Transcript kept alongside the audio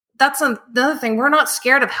that's another thing. We're not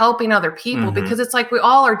scared of helping other people because it's like we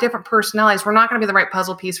all are different personalities. We're not going to be the right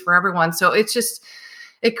puzzle piece for everyone. So it's just,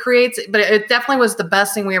 it creates, but it definitely was the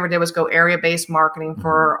best thing we ever did was go area-based marketing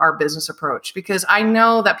for our business approach, because I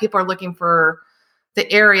know that people are looking for the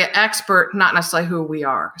area expert, not necessarily who we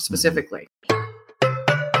are specifically.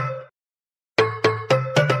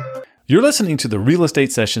 You're listening to the Real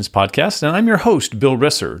Estate Sessions podcast, and I'm your host, Bill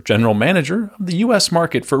Risser, General Manager of the U.S.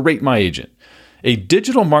 market for Rate My Agent, a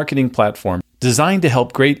digital marketing platform designed to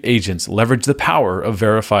help great agents leverage the power of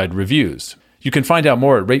verified reviews. You can find out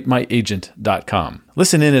more at ratemyagent.com.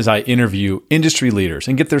 Listen in as I interview industry leaders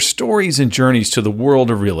and get their stories and journeys to the world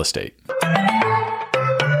of real estate.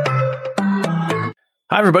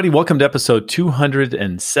 Hi, everybody. Welcome to episode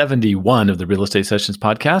 271 of the Real Estate Sessions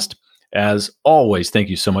podcast. As always, thank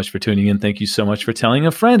you so much for tuning in. Thank you so much for telling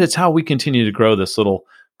a friend. It's how we continue to grow this little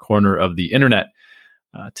corner of the internet.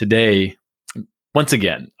 Today, once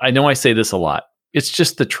again, I know I say this a lot. It's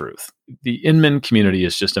just the truth. The Inman community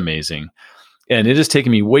is just amazing. And it has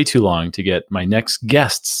taken me way too long to get my next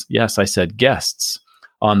guests. Yes, I said guests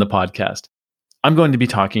on the podcast. I'm going to be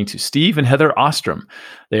talking to Steve and Heather Ostrom.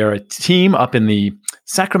 They are a team up in the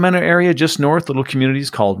Sacramento area, just north, little communities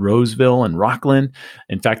called Roseville and Rockland.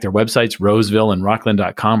 In fact, their website's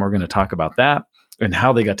rosevillandrockland.com. We're going to talk about that and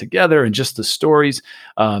how they got together and just the stories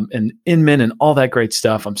and Inman and all that great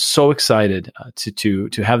stuff. I'm so excited to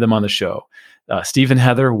have them on the show. Steve and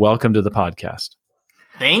Heather, welcome to the podcast.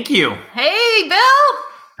 Thank you. Hey, Bill.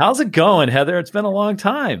 How's it going, Heather? It's been a long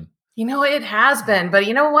time. You know, it has been, but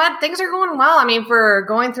you know what? Things are going well. I mean, for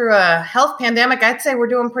going through a health pandemic, I'd say we're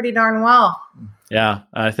doing pretty darn well. Yeah,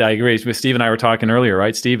 I agree. With Steve and I were talking earlier,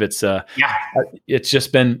 right, Steve? It's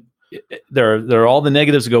just been, there are all the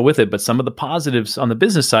negatives that go with it, but some of the positives on the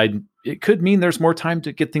business side, it could mean there's more time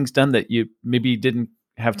to get things done that you maybe didn't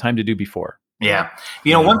have time to do before. Yeah.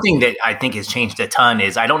 You know, one thing that I think has changed a ton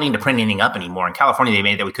is I don't need to print anything up anymore. In California, they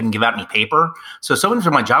made that we couldn't give out any paper. So much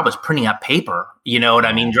of my job was printing up paper. You know what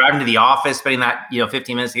I mean? Driving to the office, spending that,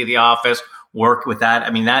 15 minutes to get to the office, work with that.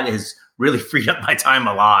 I mean, that has really freed up my time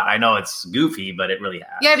a lot. I know it's goofy, but it really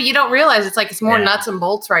has. Yeah, but you don't realize it's more nuts and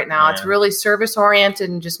bolts right now. Yeah. It's really service oriented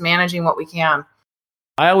and just managing what we can.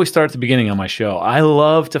 I always start at the beginning on my show. I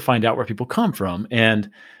love to find out where people come from.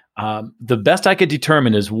 And the best I could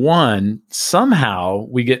determine is one, somehow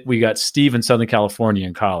we got Steve in Southern California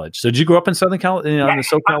in college. So did you grow up in Southern California, in the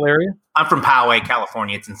SoCal area? I'm from Poway,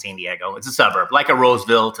 California. It's in San Diego. It's a suburb, like a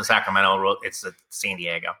Roseville to Sacramento. It's San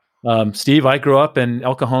Diego. Steve, I grew up in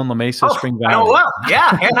El Cajon, La Mesa, Spring Valley. Oh, well,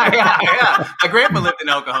 yeah. My grandpa lived in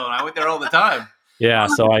El Cajon. I went there all the time. Yeah,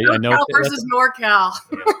 so I know versus NorCal.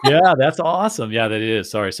 Yeah, that's awesome. Yeah, that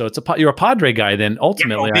is. Sorry, so you're a Padre guy then.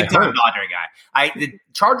 Ultimately, big time Padre guy. The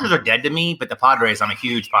Chargers are dead to me, but the Padres, I'm a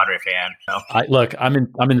huge Padre fan. So. I'm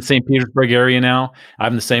in the St. Petersburg area now.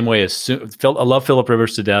 I'm the same way. I love Phillip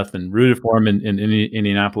Rivers to death and rooted for him in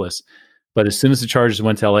Indianapolis. But as soon as the Chargers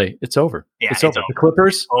went to LA, it's over. Yeah, it's over. The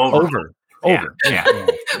Clippers, over. Over. Yeah. Bill,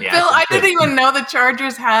 I didn't even know the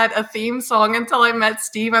Chargers had a theme song until I met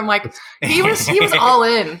Steve. I'm like, he was all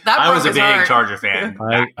in. I was a big Charger fan.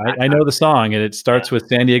 I know the song, and it starts with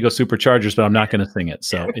San Diego Superchargers, but I'm not going to sing it.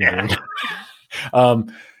 So,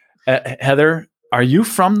 Heather, are you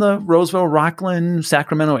from the Roseville, Rockland,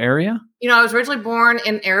 Sacramento area? I was originally born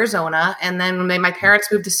in Arizona, and then my parents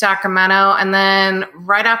moved to Sacramento, and then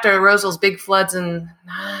right after Roseville's big floods in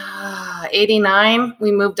 89,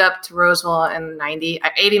 we moved up to Roseville in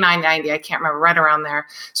 89, 90, I can't remember, right around there.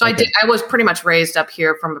 So okay. I was pretty much raised up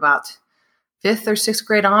here from about 5th or 6th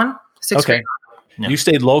grade on. Grade on. You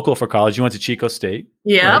stayed local for college. You went to Chico State.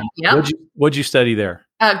 Yeah. Right? Yeah. What'd you study there?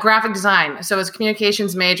 Graphic design. So it was a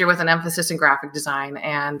communications major with an emphasis in graphic design.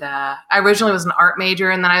 And I originally was an art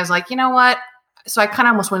major. And then I was like, you know what? So I kind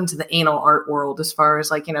of almost went into the anal art world as far as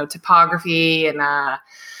typography and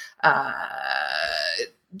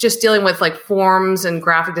just dealing with forms and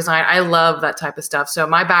graphic design. I love that type of stuff. So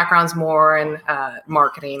my background's more in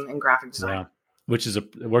marketing and graphic design. Yeah. Which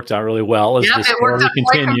it worked out really well as this story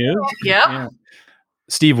continued. Yep. Yeah.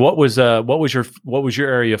 Steve, what was your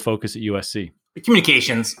area of focus at USC?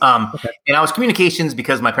 Communications. And I was communications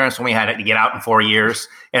because my parents told me I had to get out in 4 years.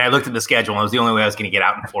 And I looked at the schedule and it was the only way I was going to get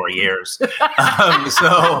out in 4 years.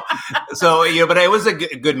 So but it was a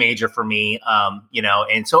good major for me,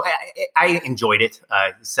 and so I enjoyed it.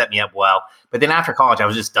 Set me up well. But then after college, I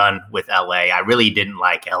was just done with LA. I really didn't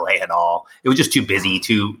like LA at all. It was just too busy,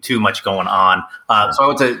 too much going on. So I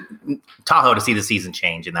went to Tahoe to see the season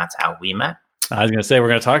change, and that's how we met. I was going to say, we're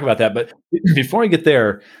going to talk about that. But before I get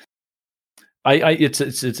there,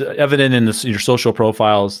 It's evident in your social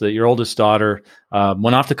profiles that your oldest daughter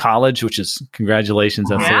went off to college, which is congratulations.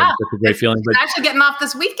 That's a great feeling. But actually getting off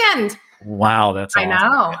this weekend. Wow, that's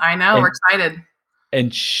awesome. I know. We're excited.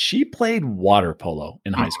 And she played water polo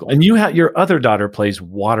in high school, and your other daughter plays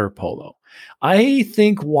water polo. I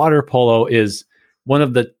think water polo is one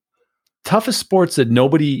of the toughest sports that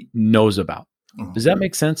nobody knows about. Does that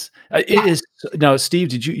make sense? It is. Now, Steve,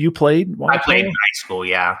 did you played water polo? I played in high school,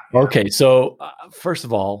 yeah. Okay, so first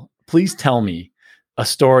of all, please tell me a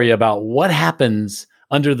story about what happens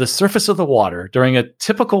under the surface of the water during a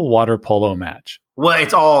typical water polo match. Well,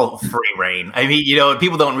 it's all free reign. I mean,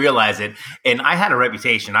 people don't realize it. And I had a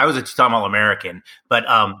reputation. I was a two-time All-American, but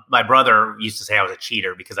my brother used to say I was a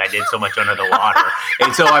cheater because I did so much under the water.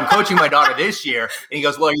 And so I'm coaching my daughter this year, and he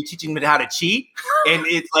goes, well, are you teaching me how to cheat? And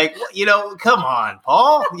it's like, come on,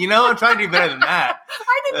 Paul. I'm trying to do better than that.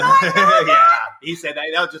 I did not know that. Yeah. He said that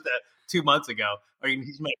was just 2 months ago. Are you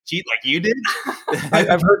teaching me how to cheat like you did?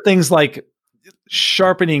 I've heard things like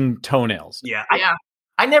sharpening toenails. Yeah.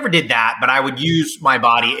 I never did that, but I would use my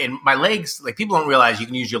body and my legs. Like, people don't realize you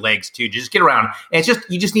can use your legs too. Just get around. And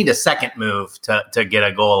you just need a second move to get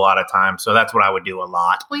a goal a lot of times. So that's what I would do a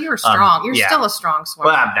lot. Well, you're strong. You're still a strong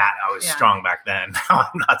swimmer. Well, I was strong back then. Now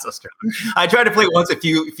I'm not so strong. I tried to play once a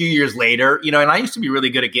few years later, and I used to be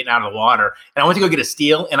really good at getting out of the water. And I went to go get a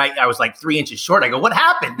steal, and I was like 3 inches short. I go, what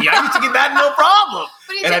happened? I used to get that no problem.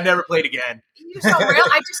 And I never played again. You're so real.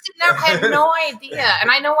 I just had no idea. And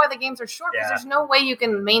I know why the games are short, because there's no way you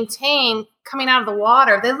can maintain coming out of the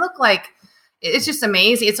water. They look like, it's just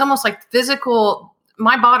amazing. It's almost like physical.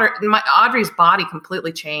 Audrey's body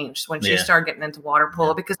completely changed when she started getting into water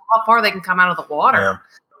polo, because how far they can come out of the water. Yeah.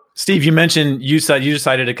 Steve, you mentioned you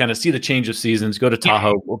decided to kind of see the change of seasons, go to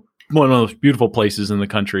Tahoe, one of the most beautiful places in the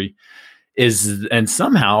country, and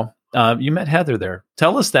somehow you met Heather there.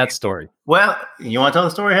 Tell us that story. Well, you want to tell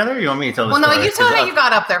the story, Heather? Or you want me to tell the story? Well, no, you tell how you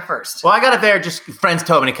got up there first. Well, I got up there. Just friends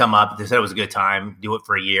told me to come up. They said it was a good time. Do it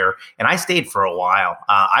for a year, and I stayed for a while.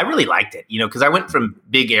 I really liked it, because I went from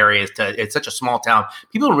big areas to it's such a small town.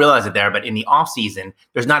 People don't realize it there, but in the off season,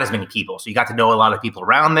 there's not as many people, so you got to know a lot of people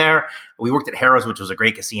around there. We worked at Harrah's, which was a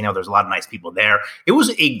great casino. There's a lot of nice people there. It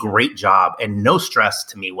was a great job and no stress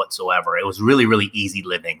to me whatsoever. It was really, really easy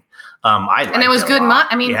living. And it was good money.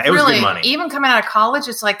 I mean, it really, was good money. Even coming out of college,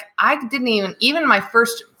 it's like I didn't even my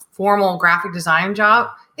first formal graphic design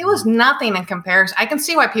job, it was nothing in comparison. I can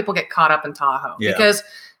see why people get caught up in Tahoe, because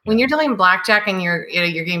when you're dealing blackjack and you're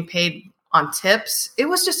getting paid on tips, it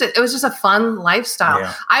was just a fun lifestyle.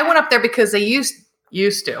 Yeah. I went up there because they used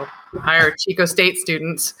to hire Chico State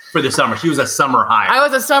students for the summer. She was a summer hire. I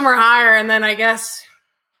was a summer hire, and then I guess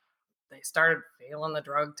they started failing the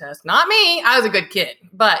drug test. Not me. I was a good kid,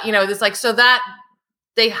 but it's like, so that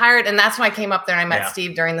they hired, and that's when I came up there and I met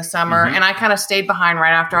Steve during the summer, and I kind of stayed behind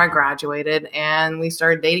right after I graduated, and we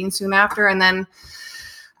started dating soon after. And then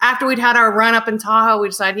after we'd had our run up in Tahoe, we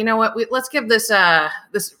decided, you know what, let's give this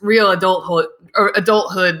real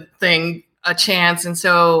adulthood thing a chance. And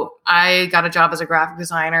so I got a job as a graphic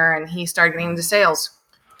designer, and he started getting into sales.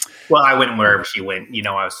 Well, I went wherever she went.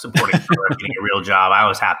 I was supporting her getting a real job. I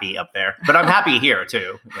was happy up there, but I'm happy here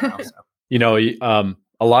too.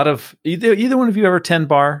 A lot of either one of you ever attend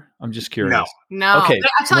bar? I'm just curious. No. Okay.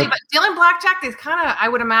 But I tell you, but dealing blackjack is kind of, I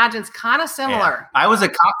would imagine, it's kind of similar. Yeah. I was a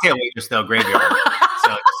cocktail waitress though, graveyard.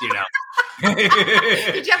 So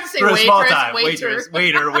Did you have to say waiter,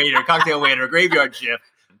 cocktail waiter, graveyard shift?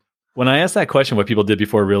 When I asked that question, what people did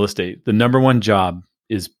before real estate, the number one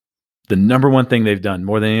thing they've done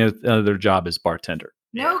more than any other job is bartender.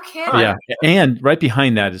 No kidding. Yeah. And right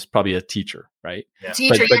behind that is probably a teacher, right? Yeah.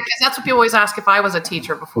 Teacher, because that's what people always ask if I was a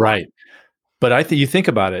teacher before. Right. But I think you think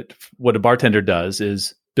about it, what a bartender does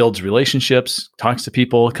is builds relationships, talks to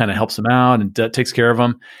people, kind of helps them out and takes care of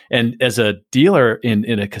them. And as a dealer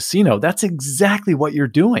in a casino, that's exactly what you're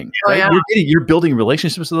doing. Right? Yeah. You're building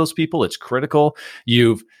relationships with those people. It's critical.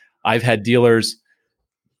 I've had dealers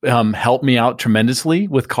helped me out tremendously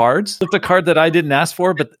with cards. It's a card that I didn't ask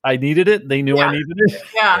for, but I needed it. They knew I needed it.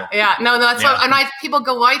 Yeah. No, that's what, and people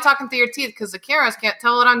go, why are you talking through your teeth? Because the cameras can't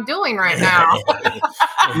tell what I'm doing right now.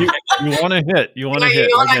 you want to hit. You want to hit.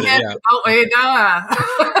 Yeah. Oh, wait,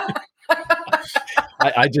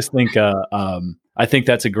 I just think, I think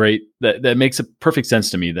that's that makes a perfect sense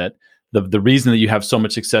to me, that the reason that you have so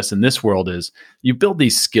much success in this world is you build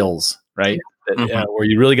these skills, right? Where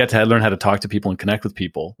you really got to learn how to talk to people and connect with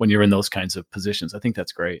people when you're in those kinds of positions. I think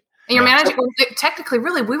that's great. And you're managing, technically,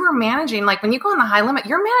 really, we were managing, like when you go in the high limit,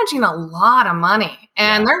 you're managing a lot of money,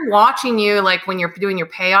 and they're watching you like when you're doing your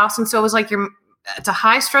payoffs. And so it was like it's a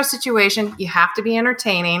high stress situation. You have to be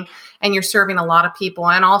entertaining, and you're serving a lot of people,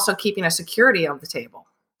 and also keeping a security on the table.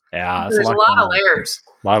 Yeah, there's a lot of layers.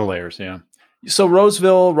 A lot of layers, yeah. So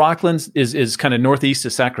Roseville, Rockland is kind of northeast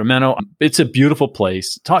of Sacramento. It's a beautiful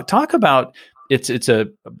place. Talk about it's a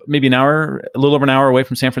maybe a little over an hour away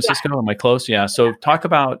from San Francisco. Yeah. Am I close? Yeah. So talk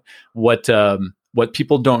about what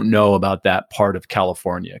people don't know about that part of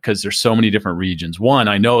California, because there's so many different regions. One,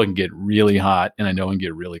 I know it can get really hot, and I know it can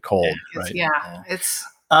get really cold. Right? It's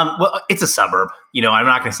well, it's a suburb. I'm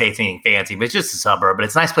not going to say it's anything fancy, but it's just a suburb. But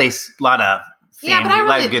it's a nice place. A lot of family, a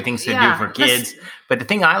lot of good things to do for kids. But the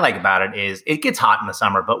thing I like about it is it gets hot in the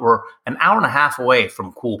summer, but we're an hour and a half away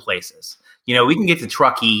from cool places. We can get to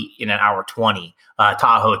Truckee in an hour 20,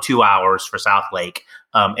 Tahoe 2 hours for South Lake,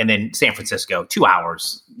 and then San Francisco 2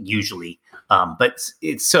 hours usually. But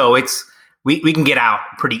we can get out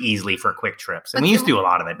pretty easily for quick trips, and we used to do a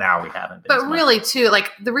lot of it. Now we haven't. But really, too, like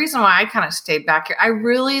the reason why I kind of stayed back here, I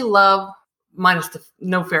really love, minus the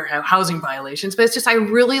no fair housing violations, but it's just I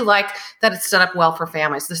really like that it's set up well for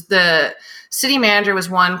families. The city manager was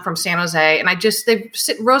one from San Jose, and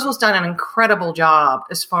Roseville's done an incredible job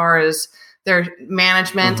as far as their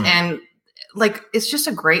management and. Like, it's just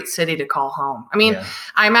a great city to call home. I mean,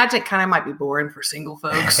 I imagine it kind of might be boring for single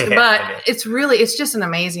folks, but it's just an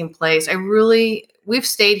amazing place. We've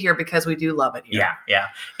stayed here because we do love it here. Yeah.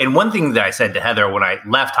 And one thing that I said to Heather when I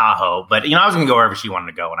left Tahoe, but I was going to go wherever she wanted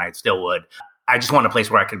to go, and I still would. I just wanted a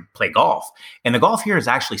place where I could play golf. And the golf here is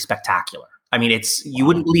actually spectacular. I mean, you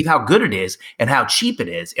wouldn't believe how good it is and how cheap it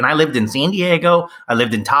is. And I lived in San Diego. I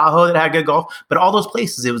lived in Tahoe that had good golf, but all those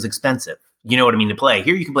places, it was expensive. You know what I mean? To play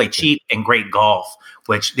here, you can play cheap and great golf,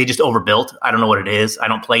 which they just overbuilt. I don't know what it is. I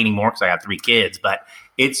don't play anymore because I have 3 kids, but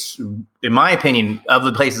it's, in my opinion, of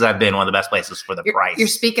the places I've been, one of the best places for the price. You're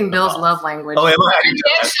speaking Bill's love language. Oh,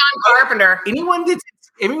 Sean Carpenter. Everyone's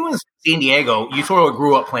in San Diego, you sort of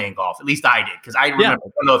grew up playing golf. At least I did, because I remember. I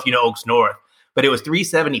don't know if you know Oaks North, but it was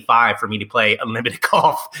 $375 for me to play unlimited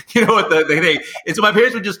golf. What the thing. And so my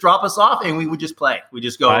parents would just drop us off, and we would just play. We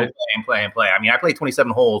just go and play. I mean, I played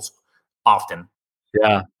 27 holes. Often.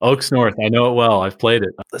 Yeah. Oaks North. I know it well. I've played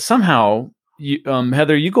it. Somehow,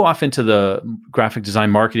 Heather, you go off into the graphic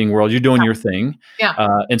design marketing world. You're doing your thing. Yeah.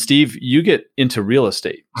 And Steve, you get into real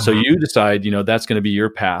estate. So you decide, that's going to be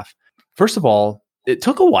your path. First of all, it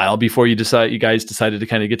took a while before you guys decided to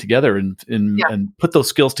kind of get together and put those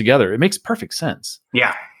skills together. It makes perfect sense.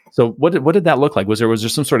 Yeah. So what did that look like? Was there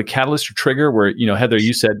some sort of catalyst or trigger where, Heather,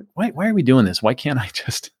 you said, why are we doing this? Why can't I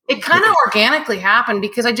just... It kind of organically happened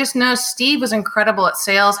because I just know Steve was incredible at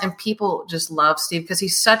sales, and people just love Steve because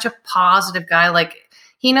he's such a positive guy. Like,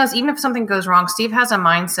 he knows even if something goes wrong, Steve has a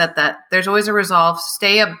mindset that there's always a resolve.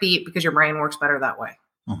 Stay upbeat because your brain works better that way.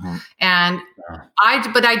 And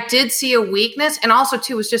I did see a weakness, and also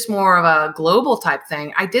too, it was just more of a global type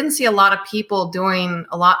thing. I didn't see a lot of people doing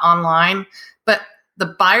a lot online, but the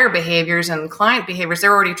buyer behaviors and client behaviors,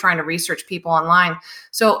 they're already trying to research people online.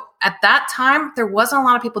 So at that time, there wasn't a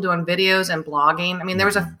lot of people doing videos and blogging. I mean, there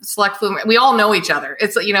was a select few. We all know each other.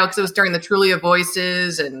 It's, because it was during the Trulia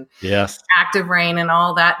Voices and Active Rain and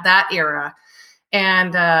all that era.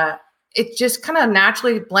 And it just kind of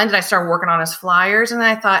naturally blended. I started working on his flyers, and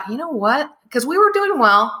then I thought, you know what? Because we were doing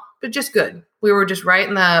well, but just good. We were just right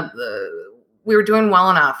in we were doing well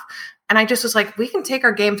enough. And I just was like, we can take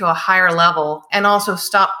our game to a higher level and also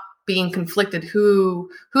stop being conflicted.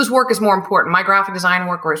 Whose work is more important, my graphic design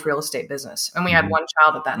work or his real estate business? And we had one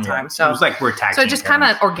child at that time. So it was like we're tagging. So it just kind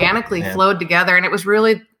of organically flowed together. And it was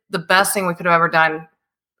really the best thing we could have ever done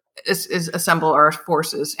is assemble our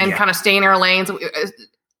forces and kind of stay in our lanes.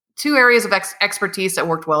 2 areas of expertise that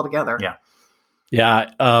worked well together. Yeah. Yeah.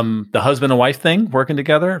 The husband and wife thing working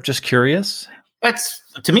together. Just curious.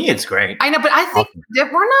 To me, it's great. I know, but I think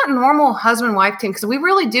that we're not normal husband-wife team because we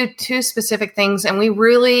really do 2 specific things. And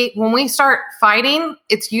when we start fighting,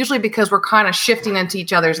 it's usually because we're kind of shifting into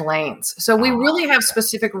each other's lanes. So we really have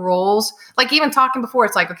specific roles. Like even talking before,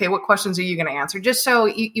 it's like, okay, what questions are you going to answer? Just so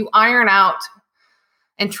you iron out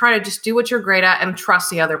and try to just do what you're great at and trust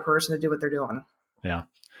the other person to do what they're doing. Yeah.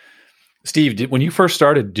 Steve, when you first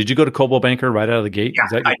started, did you go to Coldwell Banker right out of the gate?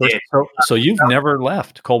 Yeah, I did. So you've never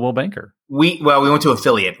left Coldwell Banker. We went to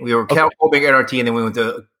affiliate. We were Coldwell Banker NRT, and then we went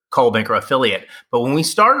to Coldwell Banker affiliate. But when we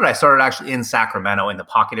started, I started actually in Sacramento, in the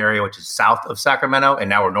Pocket area, which is south of Sacramento, and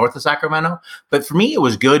now we're north of Sacramento. But for me, it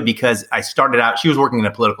was good because I started out. She was working in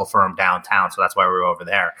a political firm downtown, so that's why we were over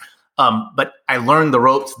there. But I learned the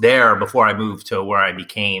ropes there before I moved to where I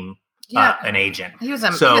became an agent.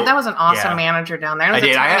 That was an awesome manager down there. I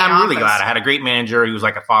did. I'm really glad. I had a great manager. He was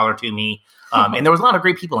like a father to me. And there was a lot of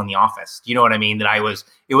great people in the office. You know what I mean?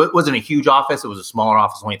 It wasn't a huge office. It was a smaller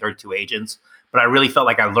office, only 32 agents. but I really felt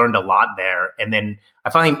like I learned a lot there. And then I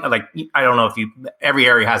finally, like, I don't know if every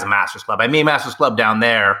area has a master's club. I made a master's club down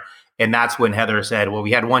there. And that's when Heather said, well,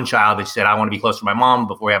 we had one child that said, I want to be close to my mom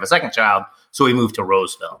before we have a second child. So we moved to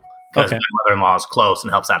Roseville because my mother-in-law is close and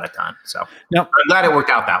helps out a ton. So now, I'm glad it worked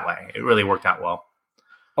out that way. It really worked out well.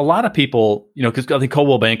 A lot of people, because I think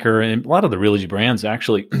Coldwell Banker and a lot of the Realogy brands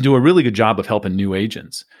actually do a really good job of helping new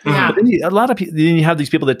agents. Yeah. But then you have these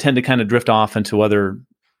people that tend to kind of drift off into other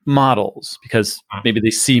models because maybe they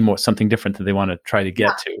see something different that they want to try to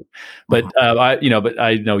get to. But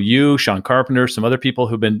I know you, Sean Carpenter, some other people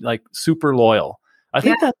who've been like super loyal. I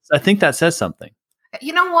think that says something.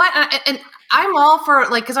 You know what? And I'm all for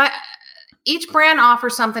because each brand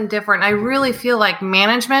offers something different. I really feel like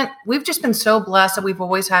management, we've just been so blessed that we've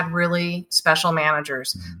always had really special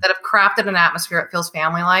managers that have crafted an atmosphere that feels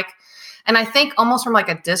family-like. And I think almost from like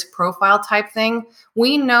a disc profile type thing,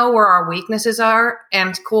 we know where our weaknesses are.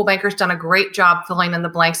 And Coldwell Banker's done a great job filling in the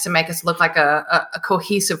blanks to make us look like a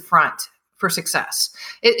cohesive front for success.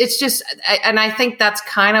 It's just, and I think that's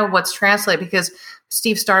kind of what's translated because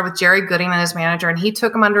Steve started with Jerry Gooding and his manager, and he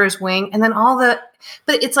took him under his wing. And then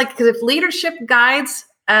but it's like, because if leadership guides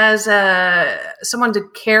as someone to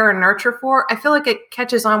care and nurture for, I feel like it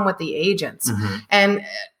catches on with the agents. And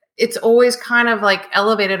it's always kind of like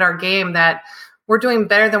elevated our game that we're doing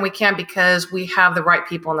better than we can because we have the right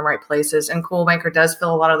people in the right places. And Coldwell Banker does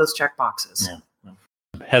fill a lot of those check boxes. Yeah.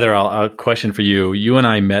 Heather, a question for you. You and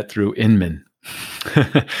I met through Inman.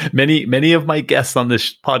 Many of my guests on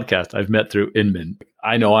this podcast I've met through Inman.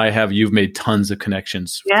 I know you've made tons of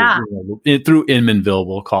connections through Inmanville,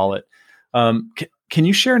 we'll call it. Can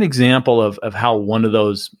you share an example of how one of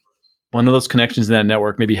those connections in that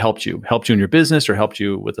network maybe helped you in your business or helped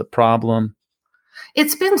you with a problem?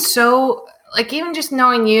 It's been so, like, even just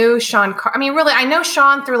knowing you, Sean, really, I know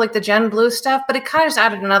Sean through like the Gen Blue stuff, but it kind of just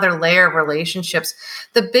added another layer of relationships.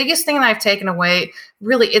 The biggest thing that I've taken away,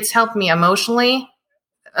 really, it's helped me emotional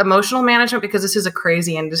management because this is a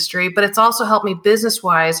crazy industry, but it's also helped me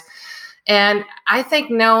business-wise. And I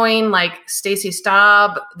think knowing like Stacey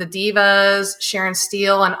Staub, the Divas, Sharon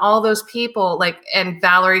Steele, and all those people, and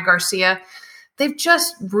Valerie Garcia, they've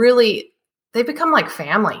become like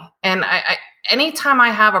family. And anytime I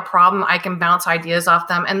have a problem, I can bounce ideas off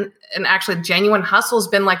them. And actually Genuine Hustle has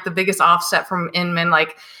been like the biggest offset from Inman.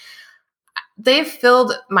 Like, they've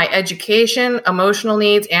filled my education, emotional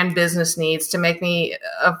needs, and business needs to make me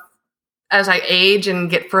as I age and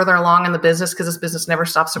get further along in the business, because this business never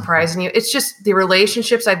stops surprising you. It's just the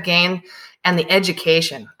relationships I've gained and the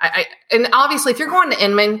education. And obviously, if you're going to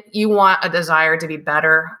Inman, you want a desire to be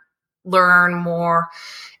better, learn more.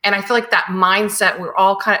 And I feel like that mindset, we're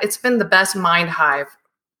all it's been the best mind hive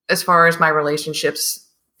as far as my relationships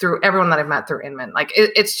through everyone that I've met through Inman. Like,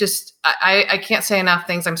 it's just, I can't say enough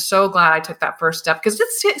things. I'm so glad I took that first step, because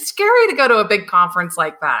it's scary to go to a big conference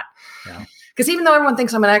like that. Yeah. Because even though everyone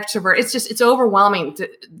thinks I'm an extrovert, it's overwhelming.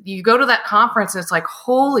 You go to that conference and it's like,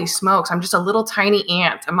 holy smokes, I'm just a little tiny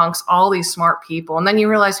ant amongst all these smart people. And then you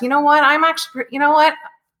realize, I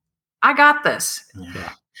got this.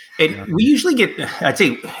 Yeah. We usually get, I'd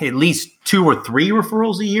say, at least 2 or 3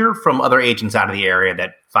 referrals a year from other agents out of the area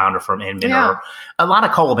that found her from Inman, or a lot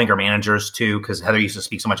of Coldwell Banker managers too, because Heather used to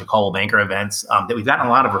speak so much at Coldwell Banker events, that we've gotten a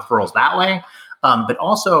lot of referrals that way. But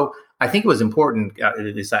also, I think it was important,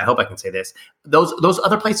 I hope I can say this, those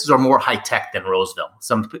other places are more high tech than Roseville.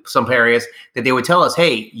 Some areas that they would tell us,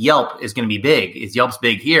 hey, Yelp is going to be big. Yelp's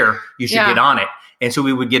big here. You should get on it. And so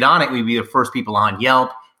we would get on it. We'd be the first people on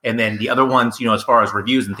Yelp. And then the other ones, as far as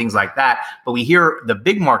reviews and things like that. But we hear the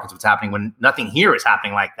big markets what's happening when nothing here is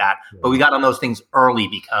happening like that. But we got on those things early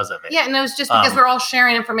because of it. Yeah, and it was just because we're all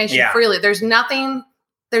sharing information freely. There's nothing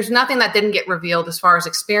that didn't get revealed as far as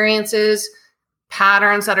experiences,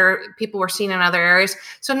 patterns that people were seeing in other areas.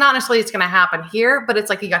 So not necessarily it's going to happen here, but it's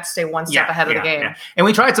like you got to stay one step ahead of the game. Yeah. And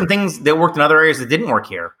we tried some things that worked in other areas that didn't work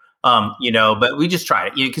here. But we just tried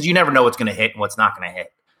it because you never know what's going to hit and what's not going to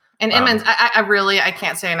hit. And Inman's, I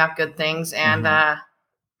can't say enough good things. And I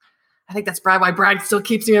think that's why Brad still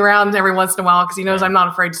keeps me around every once in a while, because he knows I'm not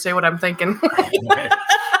afraid to say what I'm thinking.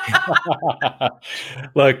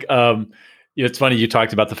 Look, it's funny you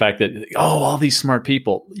talked about the fact that, all these smart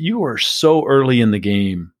people. You were so early in the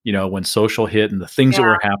game, when social hit and the things that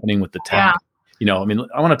were happening with the tech. I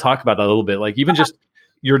want to talk about that a little bit. Like, even just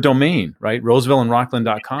your domain, right?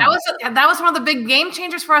 RoosevilleandRockland.com. That was one of the big game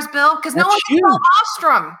changers for us, Bill, because no one spelled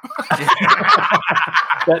Ostrom.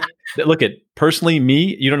 Look at personally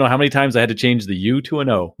me, you don't know how many times I had to change the U to an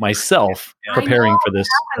O myself preparing for this.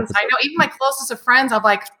 I know. Even my closest of friends, I'm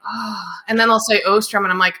like, oh, and then they'll say Ostrom,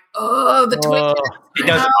 and I'm like, oh, the twitch. It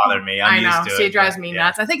doesn't bother me. I'm used to it. See, it drives me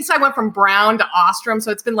nuts. I think so. I went from Brown to Ostrom,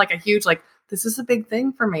 so it's been like a huge, like, this is a big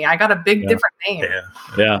thing for me. I got a big different name.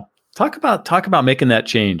 Yeah. Talk about making that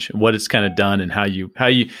change, what it's kind of done, and how you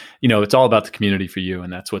it's all about the community for you,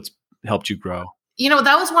 and that's what's helped you grow.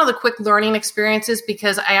 That was one of the quick learning experiences,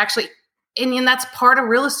 because I actually, and that's part of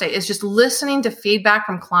real estate, is just listening to feedback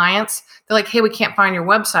from clients. They're like, hey, we can't find your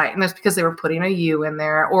website. And that's because they were putting a U in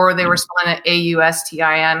there, or they were spelling it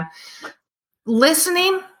AUSTIN.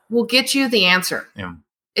 Listening will get you the answer. Yeah.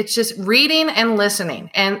 It's just reading and listening.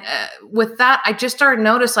 And with that, I just started to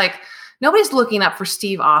notice, like, nobody's looking up for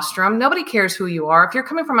Steve Ostrom. Nobody cares who you are. If you're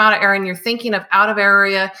coming from out of area and you're thinking of out of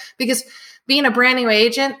area, because being a brand new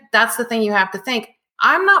agent, that's the thing you have to think.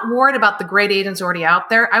 I'm not worried about the great agents already out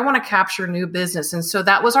there. I want to capture new business. And so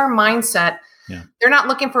that was our mindset. Yeah. They're not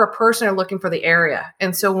looking for a person, they're looking for the area.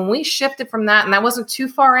 And so when we shifted from that, and that wasn't too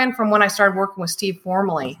far in from when I started working with Steve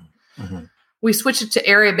formally, we switched it to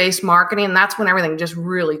area-based marketing, and that's when everything just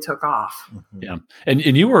really took off. Yeah. And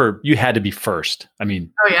you had to be first. I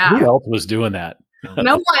mean, who else was doing that?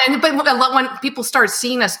 No one. But when people started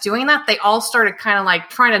seeing us doing that, they all started kind of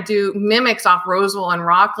like trying to do mimics off Roseville and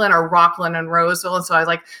Rockland, or Rockland and Roseville. And so I was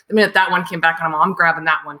like, the minute that one came back, I'm grabbing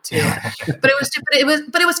that one too. But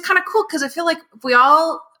it was kind of cool, because I feel like we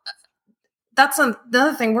all, that's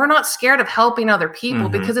another thing. We're not scared of helping other people,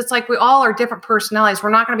 because it's like we all are different personalities.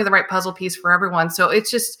 We're not going to be the right puzzle piece for everyone. So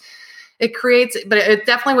it's just, it creates, but it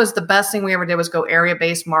definitely was the best thing we ever did, was go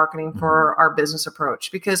area-based marketing for our business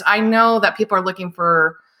approach, because I know that people are looking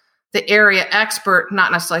for the area expert,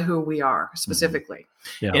 not necessarily who we are specifically.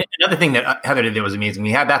 Yeah. And another thing that Heather did that was amazing.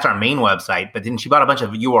 That's our main website, but then she bought a bunch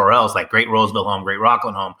of URLs like Great Roseville Home, Great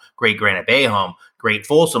Rockland Home, Great Granite Bay Home, Great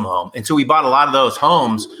Folsom Home. And so we bought a lot of those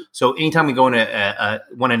homes. So anytime we go into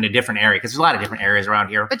one in a different area, because there's a lot of different areas around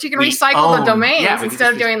here. But you can recycle the domains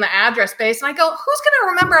instead of doing the address base. And I go, who's going to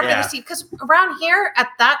remember after Steve? Because around here at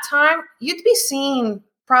that time, you'd be seeing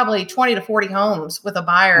probably 20 to 40 homes with a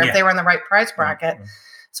buyer if they were in the right price bracket.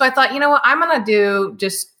 So I thought, you know what, I'm going to do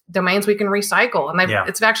just domains we can recycle. And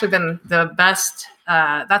it's actually been the best.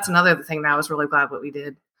 That's another thing that I was really glad what we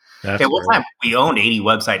did. At one time, we owned 80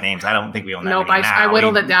 website names. I don't think we own that. Nope, I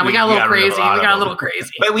whittled it down. We got a little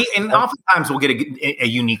crazy. But oftentimes we'll get a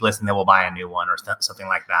unique list, and then we'll buy a new one or something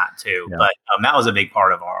like that too. Yeah. But that was a big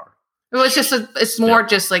part of our. It was just it's more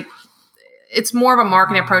just like, it's more of a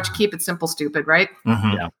marketing approach. Keep it simple, stupid, right?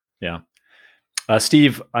 Mm-hmm. Yeah.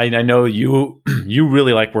 Steve, I know you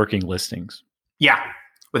really like working listings. Yeah.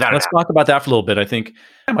 Let's talk about that for a little bit. I think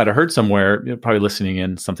I might have heard somewhere, probably listening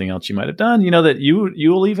in, something else you might have done, that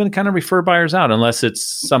you'll even kind of refer buyers out unless it's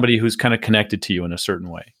somebody who's kind of connected to you in a certain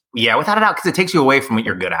way. Yeah, without a doubt, because it takes you away from what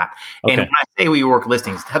you're good at. Okay. And when I say we work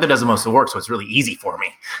listings, Heather does the most of the work, so it's really easy for me.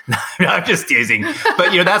 No, I'm just teasing.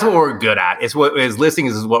 But that's what we're good at.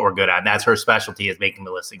 Listings is what we're good at. And that's her specialty, is making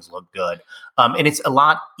the listings look good. And it's a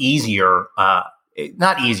lot easier.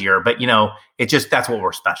 Not easier, but it's just, that's what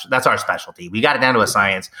we're special. That's our specialty. We got it down to a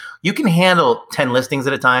science. You can handle 10 listings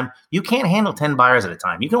at a time. You can't handle 10 buyers at a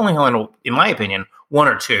time. You can only handle, in my opinion, 1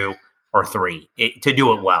 or 2 or 3 to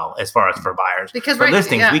do it well, as far as for buyers. Because for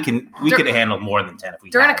listings, we could handle more than 10 if we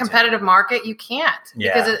during a competitive market, you can't,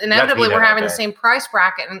 because inevitably we're having the same price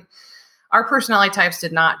bracket, and our personality types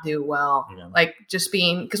did not do well. Like, just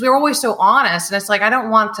being, because we were always so honest, and it's like, I don't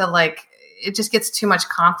want to it just gets too much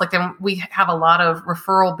conflict. And we have a lot of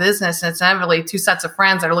referral business, and it's inevitably 2 sets of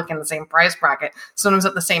friends that are looking at the same price bracket, sometimes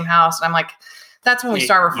at the same house. And I'm like, that's when we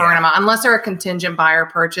start referring them out, unless they're a contingent buyer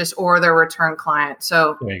purchase or they're a return client.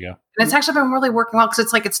 So there you go. And it's actually been really working well, because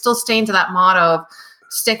it's like, it's still staying to that motto of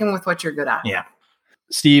sticking with what you're good at. Yeah.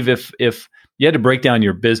 Steve, if you had to break down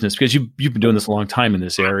your business, because you've been doing this a long time in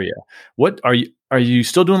this area, what are you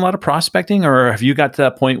still doing a lot of prospecting, or have you got to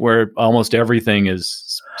that point where almost everything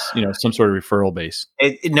is some sort of referral base?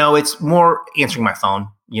 No, it's more answering my phone.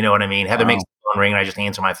 You know what I mean? Heather makes the phone ring, and I just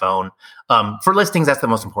answer my phone. For listings, that's the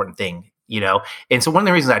most important thing. And so one of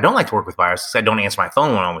the reasons I don't like to work with buyers is I don't answer my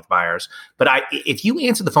phone when I'm with buyers. But if you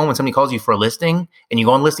answer the phone when somebody calls you for a listing and you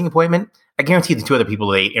go on a listing appointment, I guarantee the 2 other people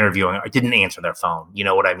they interviewing didn't answer their phone. You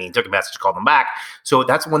know what I mean? Took a message, called them back. So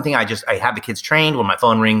that's one thing I have the kids trained. When my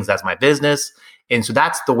phone rings, that's my business. And so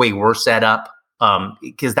that's the way we're set up,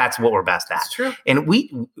 because that's what we're best at. That's true. And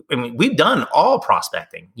we've done all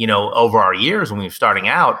prospecting, over our years when we were starting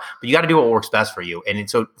out, but you got to do what works best for you. And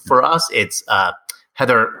so for us, it's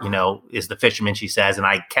Heather, is the fisherman, she says, and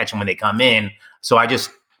I catch them when they come in. So I just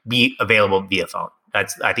be available via phone.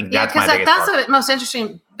 I think that's my biggest part. That's the most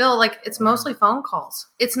interesting, Bill. Like, it's mostly phone calls.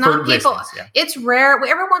 It's not people. It's rare.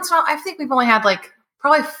 Every once in a while, I think we've only had like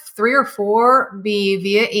probably 3 or 4 be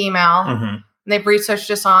via email. Mm-hmm. They've researched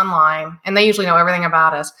us online, and they usually know everything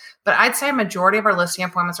about us. But I'd say a majority of our listing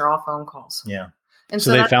appointments are all phone calls. Yeah. And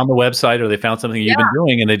so they found the website, or they found something you've been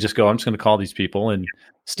doing, and they just go, I'm just going to call these people. And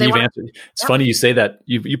Steve answered. It's funny you say that.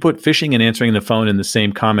 You put fishing and answering the phone in the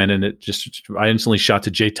same comment, and I instantly shot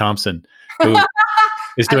to Jay Thompson, who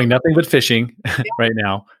is doing nothing but fishing right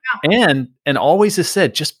now. Yeah. And always has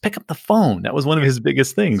said, just pick up the phone. That was one of his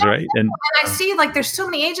biggest things, right? And I see, like, there's so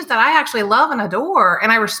many agents that I actually love and adore,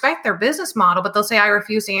 and I respect their business model, but they'll say, I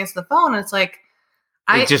refuse to answer the phone. And it's like,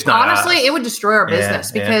 honestly, it would destroy our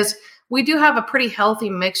business because we do have a pretty healthy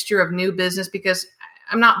mixture of new business, because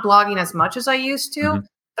I'm not blogging as much as I used to,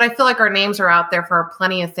 but I feel like our names are out there for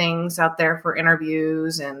plenty of things out there for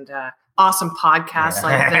interviews and awesome podcasts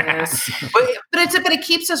like this. But it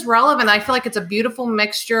keeps us relevant. I feel like it's a beautiful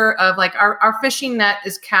mixture of, like, our fishing net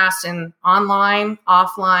is cast in online,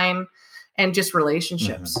 offline, and just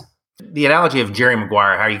relationships. Mm-hmm. The analogy of Jerry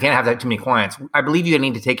Maguire, how you can't have that too many clients. I believe you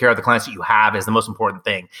need to take care of the clients that you have is the most important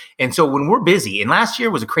thing. And so when we're busy, and last year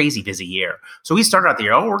was a crazy busy year. So we started out the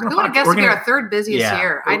year, we're going to I guess we're our third busiest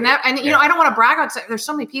year. I don't want to brag about it. There's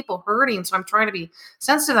so many people hurting. So I'm trying to be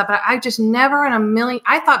sensitive to that, but I just never in a million,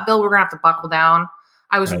 I thought, Bill, we're going to have to buckle down.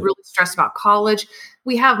 I was really stressed about college.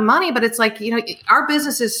 We have money, but it's like, our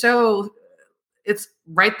business is it's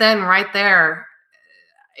right then, right there.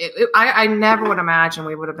 I never would imagine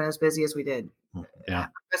we would have been as busy as we did. Yeah.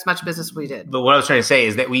 As much business as we did. But what I was trying to say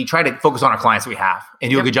is that we try to focus on our clients that we have and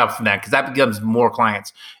do a good job for them, because that becomes more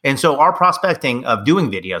clients. And so our prospecting of doing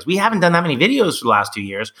videos, we haven't done that many videos for the last 2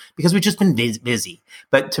 years because we've just been busy.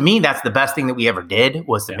 But to me, that's the best thing that we ever did,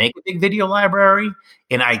 was to make a big video library.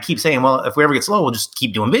 And I keep saying, well, if we ever get slow, we'll just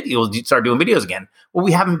keep doing videos, start doing videos again. Well,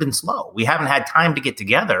 we haven't been slow. We haven't had time to get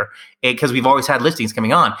together because we've always had listings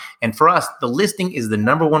coming on. And for us, the listing is the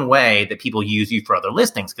number one way that people use you for other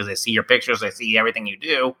listings, because they see your pictures, they see everything you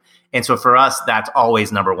do. And so for us, that's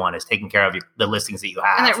always number one, is taking care of the listings that you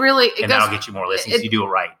have. And that'll get you more listings. You do it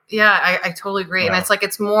right. Yeah, I totally agree. And it's like,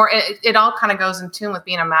 it's more, it all kind of goes in tune with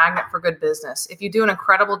being a magnet for good business. If you do an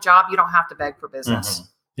incredible job, you don't have to beg for business. Mm-hmm.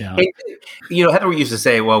 Yeah. Heather used to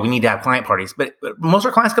say, well, we need to have client parties, but most of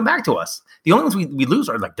our clients come back to us. The only ones we lose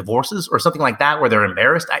are like divorces or something like that, where they're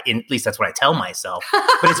embarrassed. At least that's what I tell myself.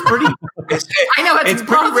 But it's pretty. I know it's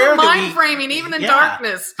pretty rare. Mind framing, even in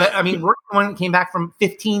darkness. But I mean, we're the one that came back from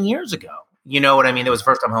 15 years ago. You know what I mean? It was a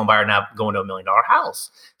first-time home buyer, now going to $1 million house.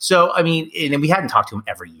 So, I mean, and we hadn't talked to him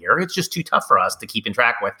every year. It's just too tough for us to keep in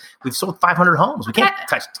track with. We've sold 500 homes. We can't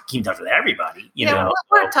keep in touch with everybody. You know,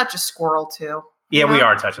 we're a touch of squirrel too. Yeah, we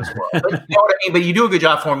are touching squirrel. But you know what I mean? But you do a good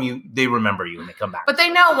job for them. They remember you when they come back. But they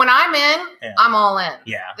know when I'm in, I'm all in.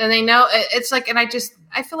 Yeah. And they know it's like, and I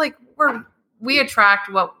feel like we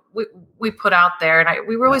attract what we put out there. And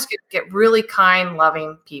we always get really kind,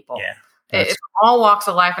 loving people. Yeah. It's all walks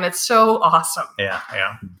of life, and it's so awesome. Yeah.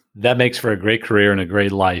 Yeah. That makes for a great career and a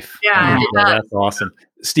great life. Yeah. That's awesome.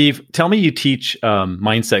 Steve, tell me, you teach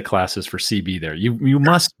mindset classes for CB there.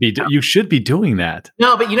 You should be doing that.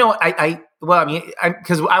 No, but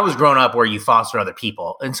because I was grown up where you foster other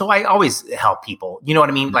people. And so I always help people. You know what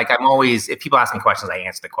I mean? Like, if people ask me questions, I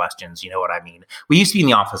answer the questions. You know what I mean? We used to be in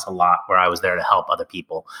the office a lot where I was there to help other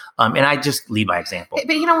people. And I just lead by example.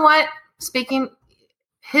 But you know what?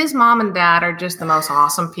 His mom and dad are just the most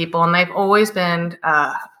awesome people. And they've always been,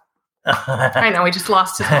 I know we just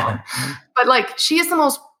lost his mom, but like, she is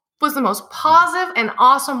was the most positive and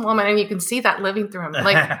awesome woman. And you can see that living through him.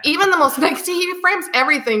 Like, even the most he frames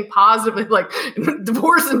everything positively, like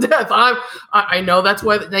divorce and death. I know that's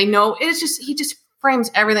why they know. It's just, he just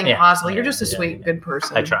frames everything positively. You're just a sweet, good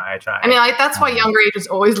person. I try. I mean, that's why younger agents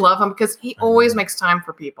always love him, because he always makes time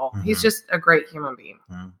for people. Mm-hmm. He's just a great human being.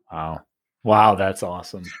 Wow. That's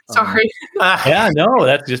awesome. Sorry. No,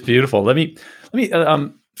 that's just beautiful. Let me,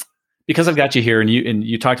 because I've got you here, and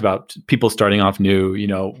you talked about people starting off new,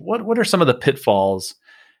 what are some of the pitfalls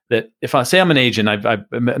that, if I say I'm an agent,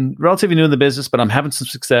 I'm relatively new in the business, but I'm having some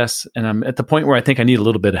success, and I'm at the point where I think I need a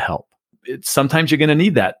little bit of help. Sometimes you're going to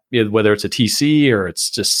need that, whether it's a TC or it's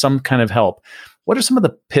just some kind of help. What are some of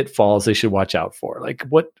the pitfalls they should watch out for? Like,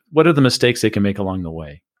 what are the mistakes they can make along the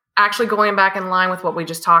way? Actually, going back in line with what we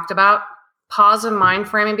just talked about, positive mind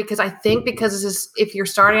framing, because if you're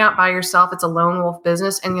starting out by yourself, it's a lone wolf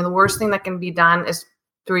business, and the worst thing that can be done is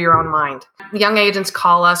through your own mind. Young agents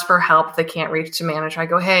call us for help if they can't reach a manager. I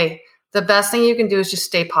go, hey, the best thing you can do is just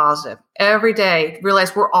stay positive every day.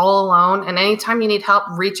 Realize we're all alone. And anytime you need help,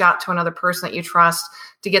 reach out to another person that you trust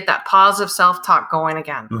to get that positive self-talk going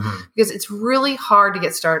again. Because it's really hard to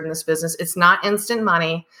get started in this business. It's not instant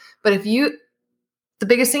money. But the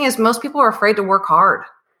biggest thing is most people are afraid to work hard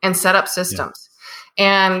and set up systems.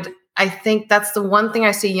 Yeah. And I think that's the one thing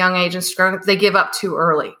I see young agents struggling. They give up too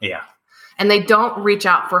early. Yeah. And they don't reach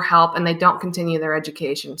out for help and they don't continue their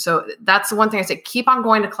education. So that's the one thing I say, keep on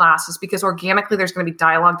going to classes, because organically there's going to be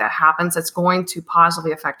dialogue that happens that's going to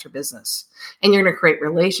positively affect your business. And you're going to create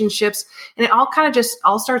relationships, and it all kind of just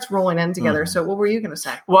all starts rolling in together. So what were you going to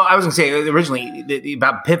say? Well, I was going to say originally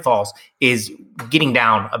about pitfalls is getting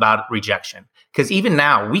down about rejection. Because even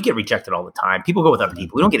now, we get rejected all the time. People go with other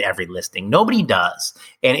people. We don't get every listing. Nobody does.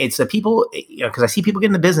 And it's the people, because I see people get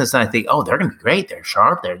in the business and I think, oh, they're going to be great. They're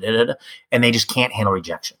sharp. They're da-da-da. And they just can't handle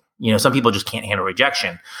rejection. Some people just can't handle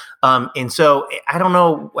rejection. And so I don't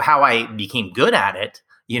know how I became good at it.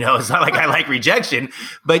 It's not like I like rejection,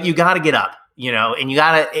 but you got to get up, and you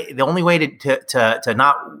got to, the only way to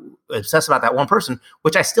not obsess about that one person,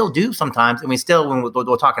 which I still do sometimes. And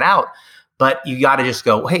we'll talk it out. But you got to just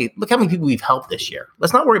go, hey, look how many people we've helped this year.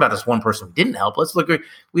 Let's not worry about this one person who didn't help. Let's look,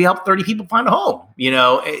 we helped 30 people find a home,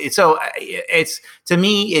 So it's, to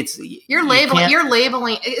me, it's. You're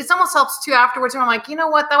labeling. It almost helps too afterwards. And I'm like, you know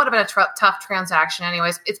what? That would have been a tough transaction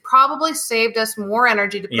anyways. It's probably saved us more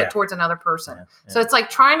energy to put towards another person. Yeah. So it's like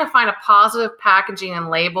trying to find a positive packaging and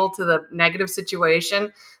label to the negative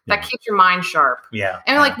situation that keeps your mind sharp. Yeah.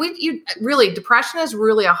 And really, depression is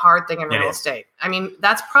really a hard thing in real estate. I mean,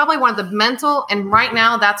 that's probably one of the mental, and right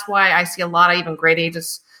now that's why I see a lot of even great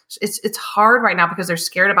agents. It's hard right now because they're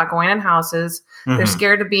scared about going in houses. They're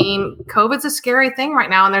scared of COVID's a scary thing right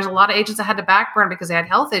now. And there's a lot of agents that had to backburn because they had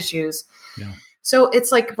health issues. Yeah. So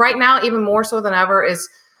it's like right now, even more so than ever, is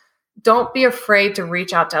don't be afraid to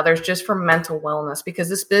reach out to others just for mental wellness, because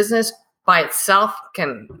this business by itself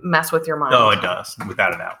can mess with your mind. Oh, it does,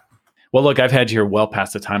 without a doubt. Well, look, I've had you here well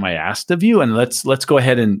past the time I asked of you, and let's go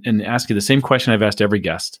ahead and ask you the same question I've asked every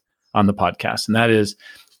guest on the podcast, and that is,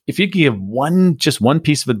 if you could give just one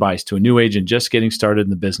piece of advice to a new agent just getting started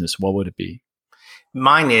in the business, what would it be?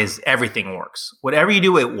 Mine is everything works. Whatever you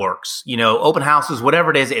do, it works. Open houses,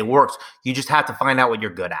 whatever it is, it works. You just have to find out what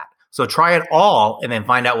you're good at. So try it all and then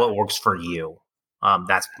find out what works for you.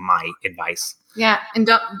 That's my advice. Yeah. And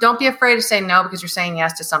don't be afraid to say no because you're saying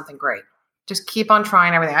yes to something great. Just keep on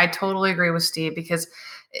trying everything. I totally agree with Steve, because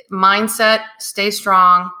mindset, stay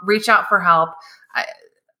strong, reach out for help.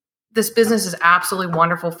 This business is absolutely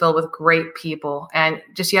wonderful, filled with great people, and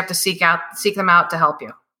just you have to seek them out to help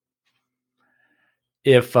you.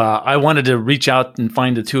 If I wanted to reach out and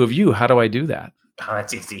find the two of you, how do I do that? Oh,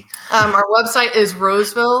 that's easy. Our website is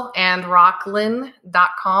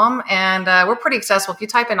rosevillandrocklin.com, and we're pretty accessible. If you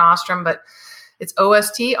type in Ostrom, but it's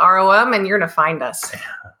OSTROM, and you're going to find us.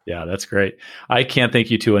 Yeah, that's great. I can't thank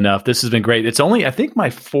you two enough. This has been great. It's only, I think, my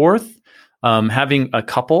fourth having a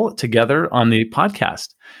couple together on the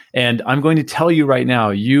podcast. And I'm going to tell you right now,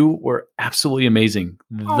 you were absolutely amazing.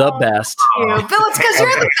 The best. Thank you. Bill, it's because you're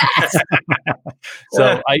the best.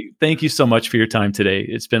 So I thank you so much for your time today.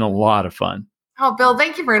 It's been a lot of fun. Oh, Bill,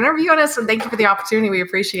 thank you for interviewing us, and thank you for the opportunity. We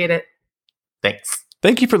appreciate it. Thanks.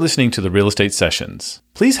 Thank you for listening to the Real Estate Sessions.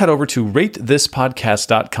 Please head over to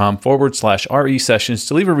ratethispodcast.com/RE Sessions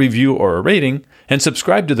to leave a review or a rating, and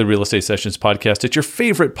subscribe to the Real Estate Sessions podcast at your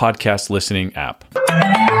favorite podcast listening app.